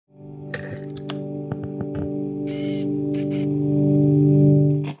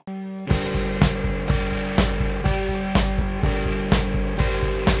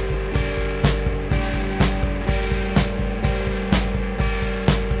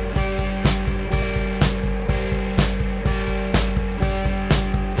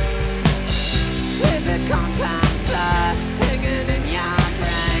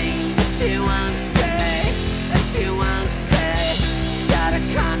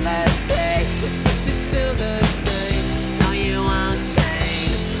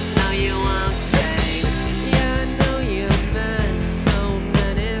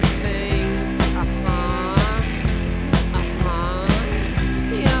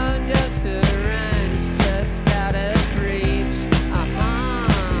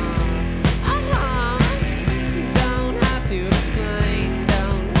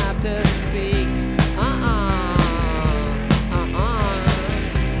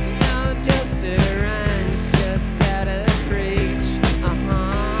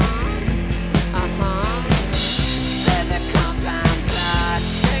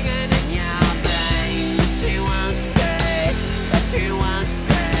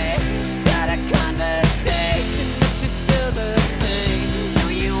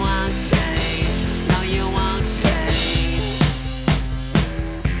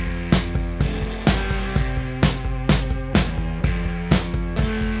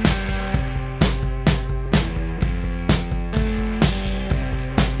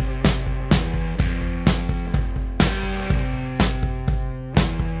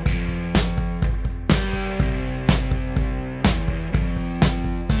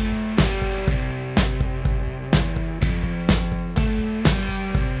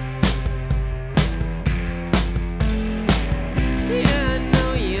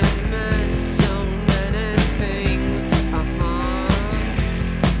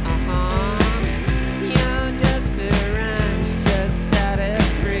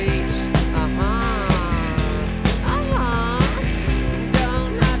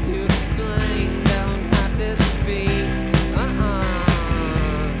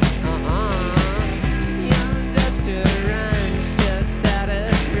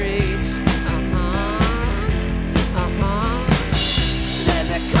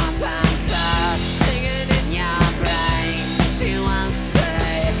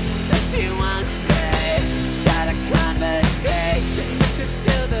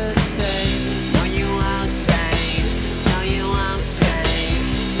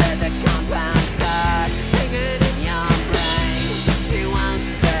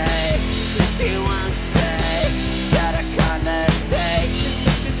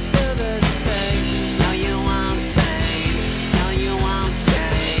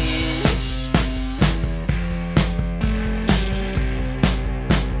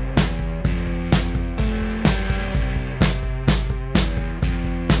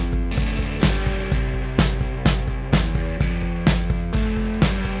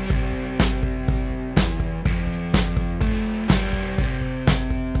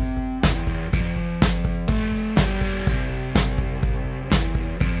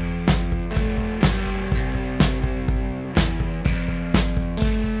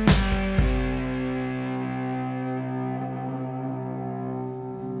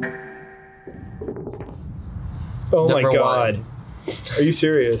Oh my Number God. one. Are you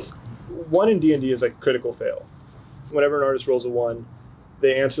serious? 1 in D&D is like critical fail. Whenever an artist rolls a 1,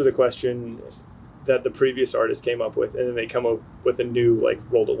 they answer the question that the previous artist came up with, and then they come up with a new, like,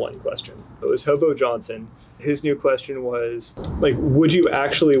 roll to 1 question. It was Hobo Johnson. His new question was, like, would you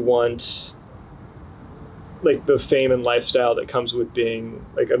actually want, like, the fame and lifestyle that comes with being,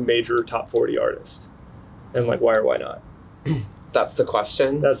 like, a major top 40 artist? And, like, why or why not? That's the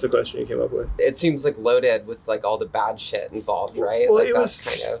question? That's the question you came up with. It seems like loaded with like all the bad shit involved, right? Well, like it that's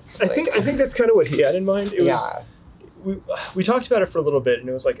was kind of I like, think that's kind of what he had in mind. It yeah. was we talked about it for a little bit, and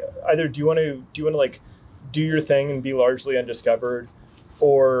it was like, either do you want to like do your thing and be largely undiscovered,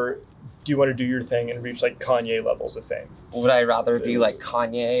 or do you want to do your thing and reach like Kanye levels of fame? Would I rather be like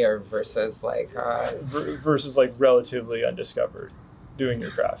Kanye or versus like versus like relatively undiscovered doing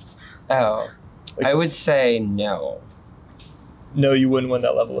your craft? Oh, Like, I would say no. No, you wouldn't win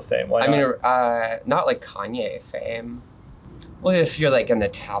that level of fame. Why not? I mean, not like Kanye fame. Well, if you're like in the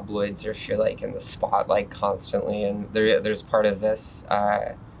tabloids or if you're like in the spotlight constantly, and there's part of this,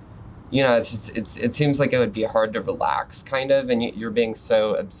 you know, it seems like it would be hard to relax, kind of, and you're being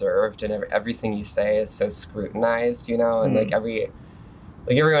so observed, and everything you say is so scrutinized, you know, and like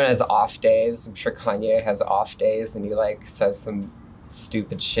everyone has off days. I'm sure Kanye has off days, and he like says some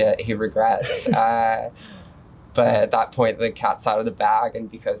stupid shit he regrets. But at that point, the cat's out of the bag, and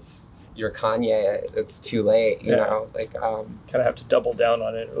because you're Kanye, it's too late, you know? Like, kind of have to double down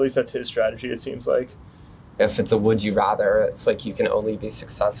on it. At least that's his strategy, it seems like. If it's a would you rather, it's like you can only be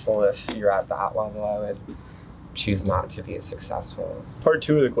successful if you're at that level. I would choose not to be successful. Part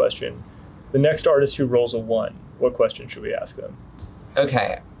 2 of the question. The next artist who rolls a 1, what question should we ask them?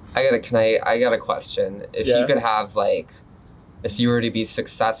 Okay, I got a question. If you could have, like, if you were to be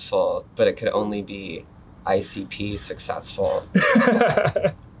successful, but it could only be ICP successful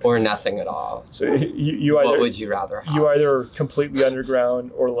or nothing at all. So you either, what would you rather have? You either completely underground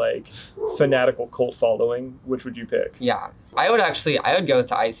or like fanatical cult following. Which would you pick? Yeah, I would go with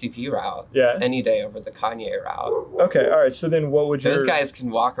the ICP route. Yeah, any day over the Kanye route. Okay, all right. So then, what would you? Those guys can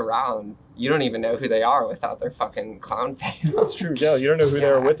walk around. You don't even know who they are without their fucking clown paint. That's true. Yeah, you don't know who they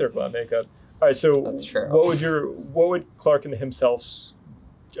are with their clown makeup. All right. So that's true. What would Clarke and the Himself's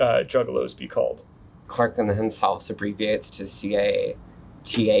Juggalos be called? Clarke and the Himself's abbreviates to CATH.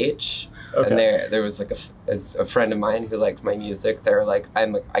 Okay. And there was like a friend of mine who liked my music. They were like,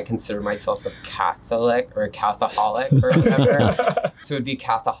 I consider myself a Catholic or a Catholic or whatever. So it would be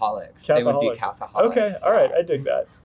Catholics. They would be Catholics. Okay, all right, I dig that.